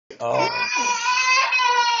Oh,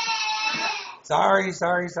 sorry.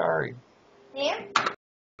 Here?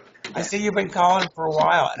 I see you've been calling for a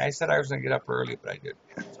while, and I said I was going to get up early, but I didn't.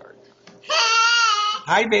 Sorry.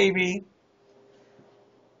 Hi, baby.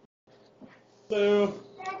 Hello.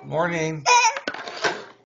 Morning.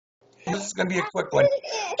 This is going to be a quick one.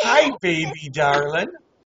 Hi, baby, darling.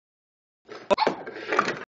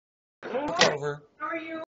 Over. How are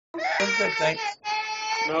you? I'm good, thanks.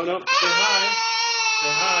 No, say hi.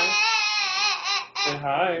 Say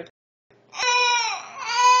hi.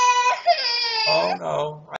 Oh,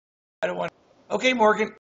 no. I don't want to. Okay,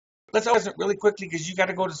 Morgan. Let's always really quickly because you got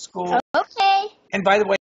to go to school. Okay. And by the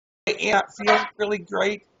way, Aunt feels really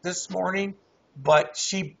great this morning, but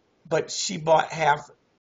she bought half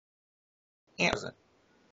Amazon.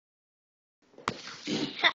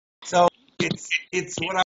 So it's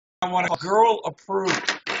what I want to girl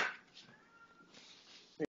approved.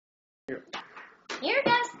 Here it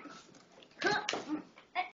goes.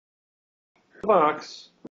 Box.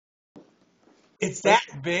 It's that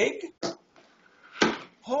big?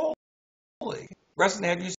 Holy. Rustin,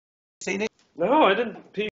 have you seen it? No, I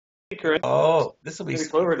didn't peek her. Oh, this will be Maybe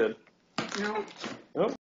Clover did. No.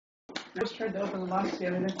 No? I just tried to open the box the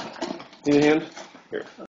other day. Need a hand? Here.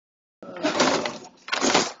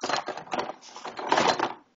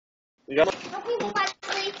 You got it? Open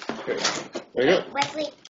Wesley. Here. There you go. Wesley.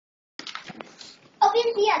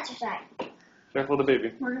 Open the other side. Careful of the baby.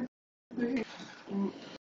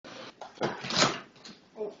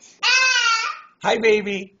 Thanks. Hi,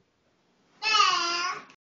 baby.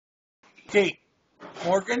 Okay,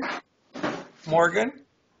 Morgan,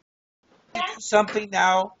 you do something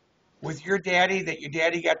now with your daddy that your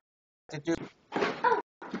daddy got to do. Oh,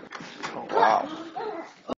 wow.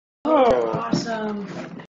 Oh. Awesome.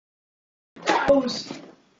 Those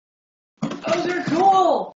are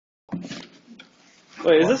cool.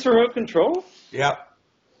 Wait, is this remote control? Yep.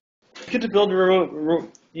 You get to build a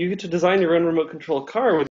remote. You get to design your own remote control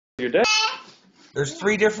car with your dad. There's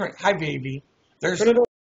three different. Hi, baby. There's Turn it over.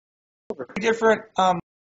 three different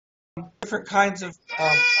kinds of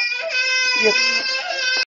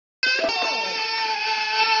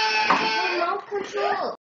Remote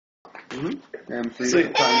control. Mm-hmm. And three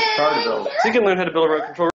different kinds of car to build. So you can learn how to build a remote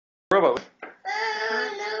control robot.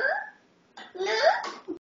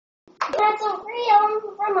 That's a real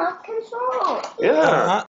remote control.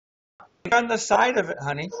 Yeah. on the side of it,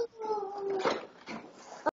 honey.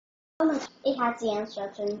 It has the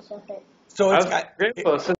instructions of it. So it's got.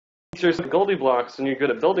 Grandpa, since you're Goldilocks and you're good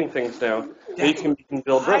at building things now, you can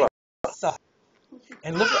build robots.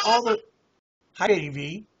 And look at all the. Hi,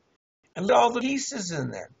 baby. And look at all the pieces in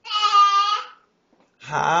there.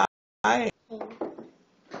 Hi.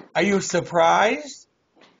 Are you surprised?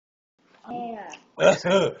 Yeah. but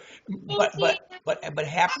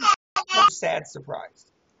happy, sad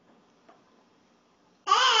surprised.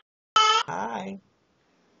 Hi.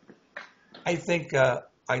 I think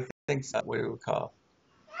that's what we would call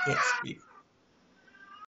can't speak.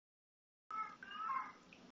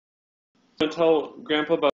 Want to tell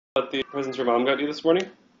Grandpa about the presents your mom got you this morning?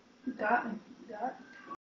 Got.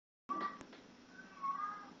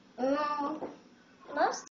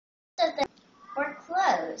 Most of them were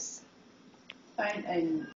clothes.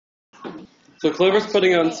 So Clover's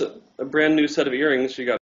putting on a brand new set of earrings she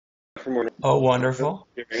got from morning. Oh, wonderful.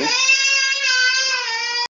 Earrings.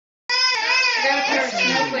 I got a pair of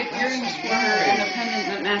snowflake earrings for her and a pendant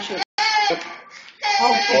that matches.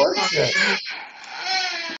 How gorgeous.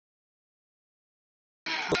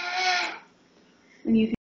 And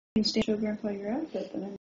you can stay show Grandpa your outfit.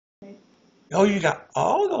 Oh, you got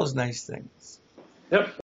all those nice things.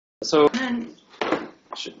 Yep. So And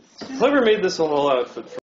Clover made this whole outfit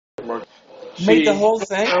for Morgan. Made the whole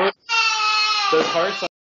thing? Those hearts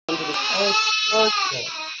onto the Oh,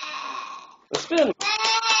 spin.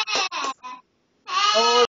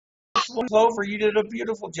 oh, Clover, you did a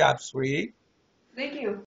beautiful job, sweetie. thank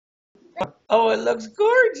you. Oh, it looks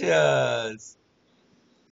gorgeous.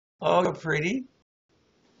 Oh, you're pretty.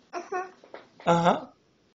 Uh-huh. Uh-huh.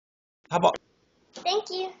 How about... Thank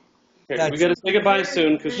you. Okay, we gotta say goodbye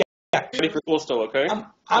soon because she's ready for school still, okay? I'm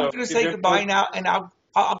going to say goodbye now, and I'll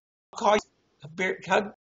call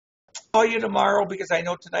you tomorrow because I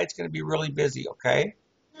know tonight's going to be really busy, okay?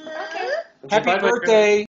 Okay. Happy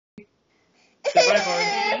birthday. Say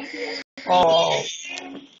bye, Barb. Oh.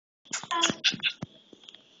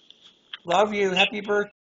 Love you. Happy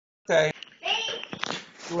birthday.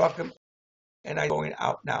 You're welcome. And I'm going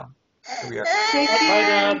out now. Here we are. Bye,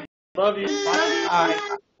 Dad. Love you. Bye.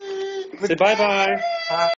 Say bye-bye.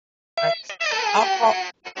 Bye.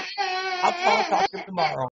 I'll talk to you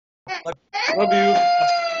tomorrow. Love you.